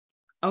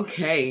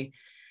Okay.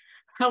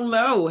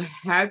 Hello.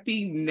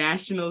 Happy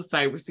National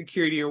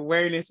Cybersecurity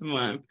Awareness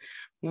Month.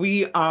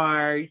 We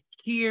are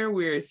here.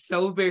 We're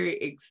so very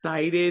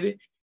excited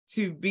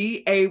to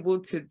be able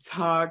to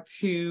talk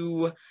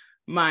to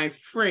my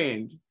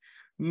friend,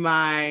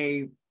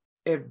 my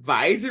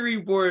advisory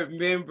board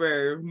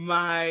member,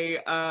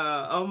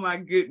 oh my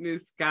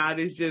goodness, Scott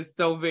is just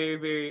so very,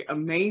 very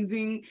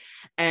amazing.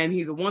 And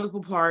he's a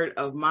wonderful part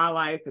of my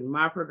life and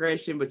my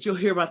progression, but you'll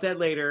hear about that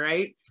later,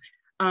 right?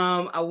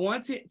 I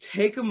want to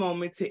take a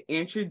moment to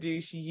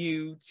introduce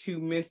you to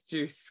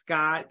Mr.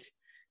 Scott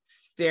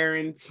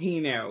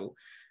Sterrantino.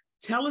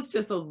 Tell us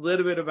just a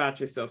little bit about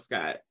yourself,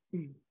 Scott.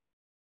 Hey,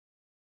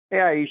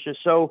 Aisha.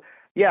 So,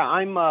 yeah,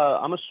 I'm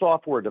a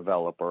software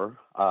developer.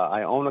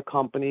 I own a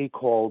company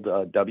called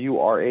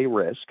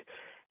WRARisk,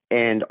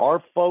 and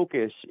our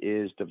focus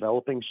is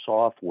developing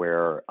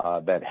software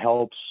that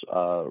helps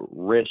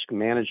risk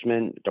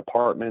management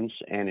departments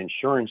and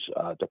insurance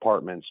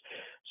departments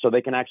so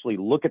they can actually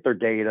look at their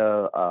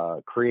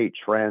data, create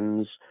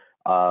trends,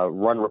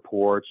 run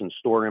reports, and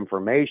store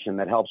information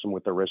that helps them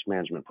with their risk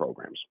management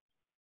programs.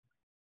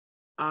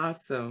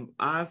 Awesome.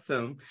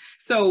 Awesome.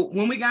 So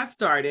when we got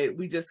started,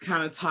 we just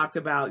kind of talked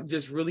about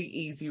just really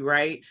easy,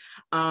 right?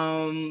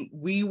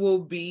 We will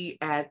be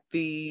at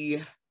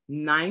the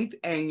 9th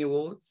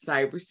annual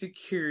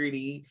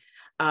Cybersecurity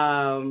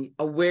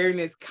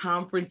Awareness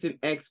Conference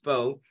and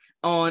Expo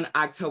on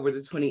October the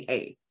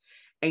 28th.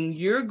 And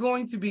you're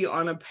going to be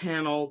on a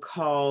panel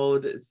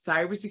called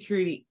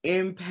Cybersecurity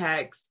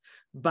Impacts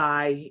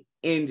by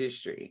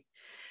Industry.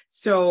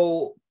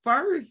 So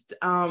first,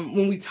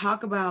 when we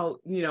talk about,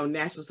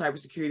 National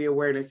Cybersecurity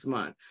Awareness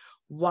Month,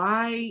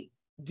 why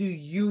do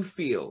you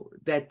feel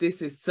that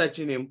this is such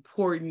an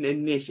important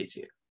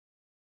initiative?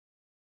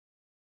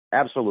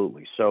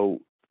 Absolutely. So,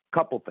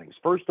 couple things.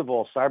 First of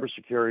all,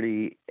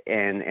 cybersecurity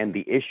and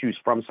the issues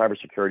from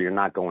cybersecurity are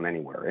not going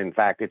anywhere. In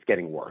fact, it's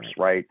getting worse,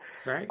 right?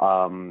 That's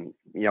right.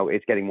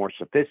 It's getting more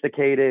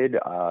sophisticated,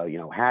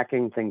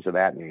 hacking, things of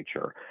that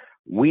nature.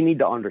 We need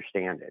to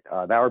understand it.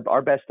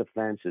 Our best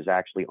defense is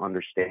actually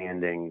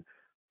understanding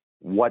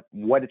what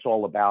it's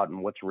all about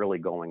and what's really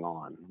going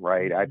on,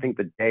 right? I think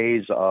the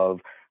days of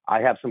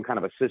I have some kind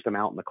of a system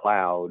out in the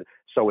cloud,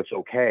 so it's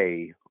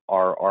okay,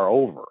 are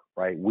over,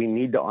 right? We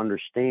need to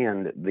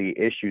understand the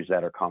issues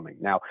that are coming.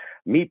 Now,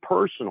 me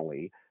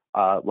personally,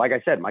 like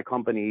I said, my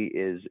company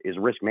is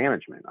risk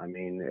management. I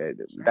mean,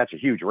 that's a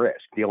huge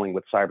risk dealing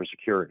with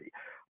cybersecurity.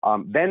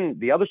 Then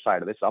the other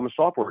side of this, I'm a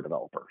software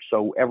developer.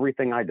 So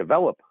everything I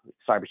develop,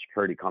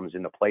 cybersecurity comes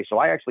into play. So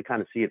I actually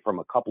kind of see it from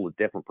a couple of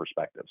different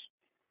perspectives.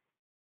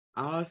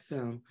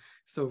 Awesome.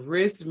 So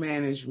risk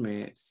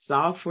management,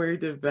 software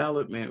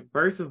development.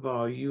 First of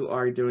all, you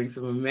are doing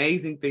some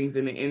amazing things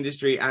in the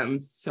industry. I'm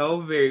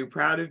so very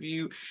proud of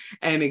you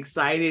and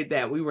excited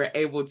that we were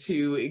able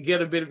to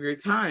get a bit of your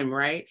time,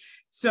 right?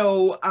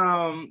 So,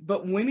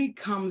 but when it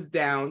comes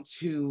down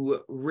to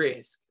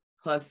risk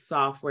plus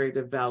software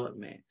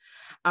development,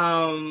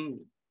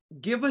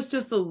 give us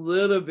just a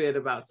little bit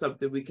about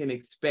something we can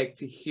expect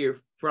to hear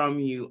from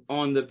you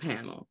on the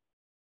panel.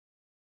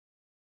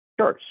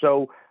 Sure.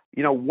 So,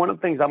 one of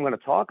the things I'm going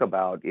to talk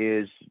about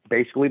is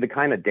basically the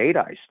kind of data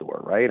I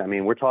store, right? I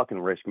mean, we're talking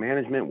risk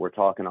management, we're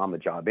talking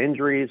on-the-job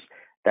injuries.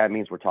 That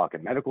means we're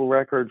talking medical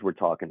records, we're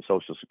talking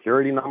social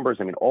security numbers.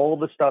 I mean, all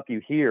the stuff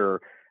you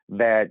hear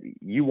that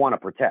you want to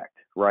protect,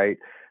 right?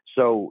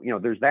 So,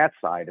 there's that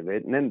side of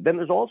it. And then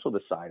there's also the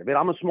side of it.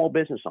 I'm a small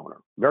business owner,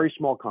 very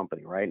small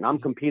company, right? And I'm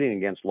competing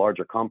against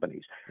larger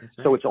companies. That's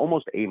right. So it's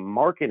almost a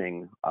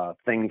marketing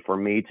thing for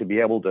me to be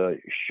able to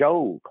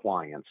show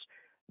clients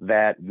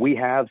that we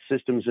have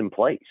systems in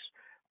place.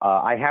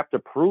 I have to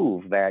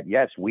prove that,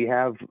 yes, we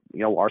have,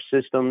 our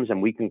systems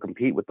and we can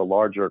compete with the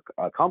larger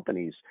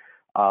companies.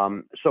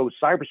 So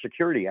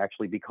cybersecurity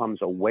actually becomes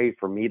a way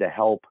for me to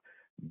help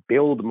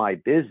build my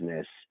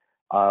business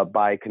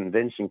by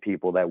convincing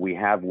people that we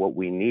have what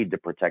we need to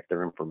protect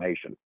their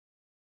information.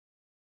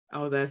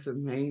 Oh, that's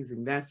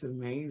amazing. That's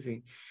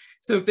amazing.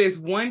 So if there's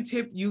one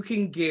tip you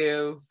can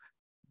give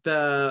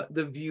the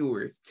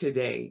viewers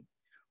today,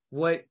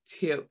 what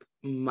tip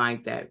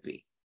might that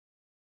be?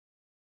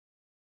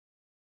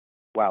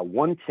 Wow,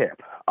 one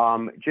tip.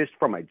 Just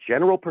from a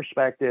general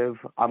perspective,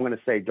 I'm going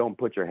to say don't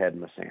put your head in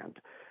the sand.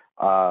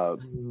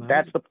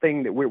 That's the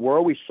thing that we're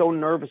always so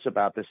nervous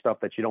about this stuff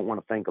that you don't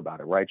want to think about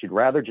it, right? You'd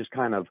rather just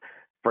kind of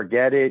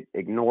forget it,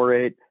 ignore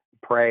it,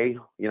 pray.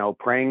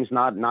 Praying's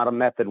not a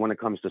method when it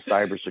comes to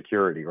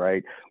cybersecurity,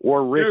 right?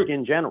 Or risk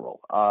in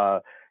general.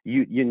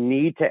 You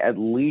need to at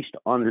least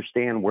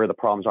understand where the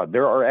problems are.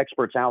 There are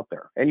experts out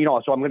there. And,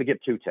 so I'm going to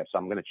give two tips.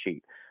 I'm going to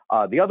cheat.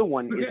 The other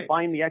one is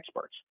find the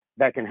experts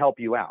that can help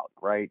you out,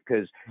 right?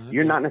 Because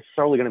you're not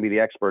necessarily going to be the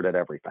expert at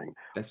everything.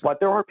 But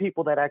there are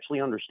people that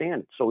actually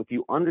understand it. So if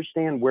you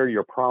understand where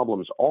your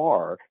problems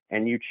are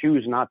and you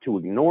choose not to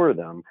ignore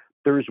them,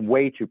 there's a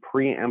way to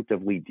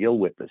preemptively deal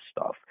with this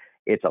stuff.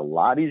 It's a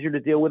lot easier to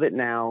deal with it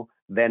now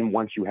than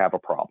once you have a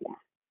problem.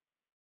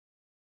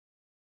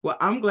 Well,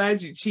 I'm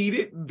glad you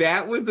cheated.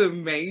 That was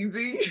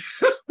amazing.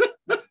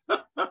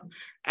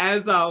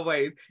 As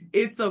always,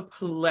 it's a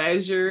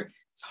pleasure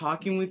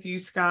talking with you,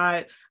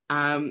 Scott.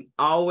 I'm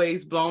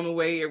always blown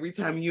away every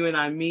time you and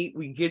I meet,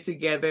 we get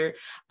together.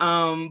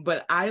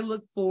 But I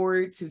look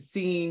forward to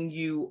seeing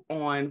you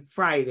on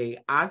Friday,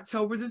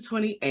 October the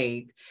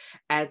 28th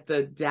at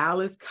the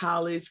Dallas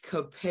College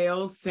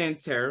Capel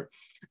Center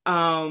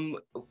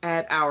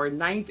at our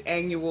 9th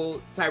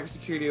annual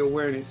Cybersecurity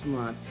Awareness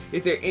Month.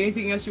 Is there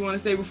anything else you want to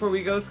say before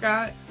we go,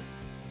 Scott?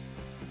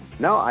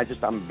 No,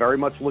 I'm very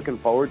much looking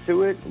forward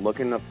to it.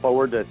 Looking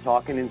forward to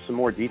talking in some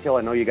more detail.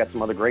 I know you got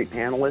some other great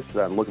panelists.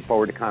 I'm looking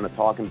forward to kind of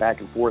talking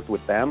back and forth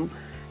with them,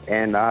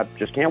 and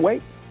just can't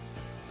wait.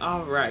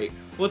 All right.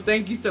 Well,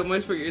 thank you so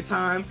much for your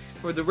time.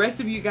 For the rest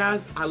of you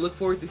guys, I look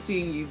forward to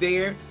seeing you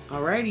there.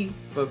 All righty.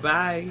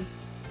 Bye-bye.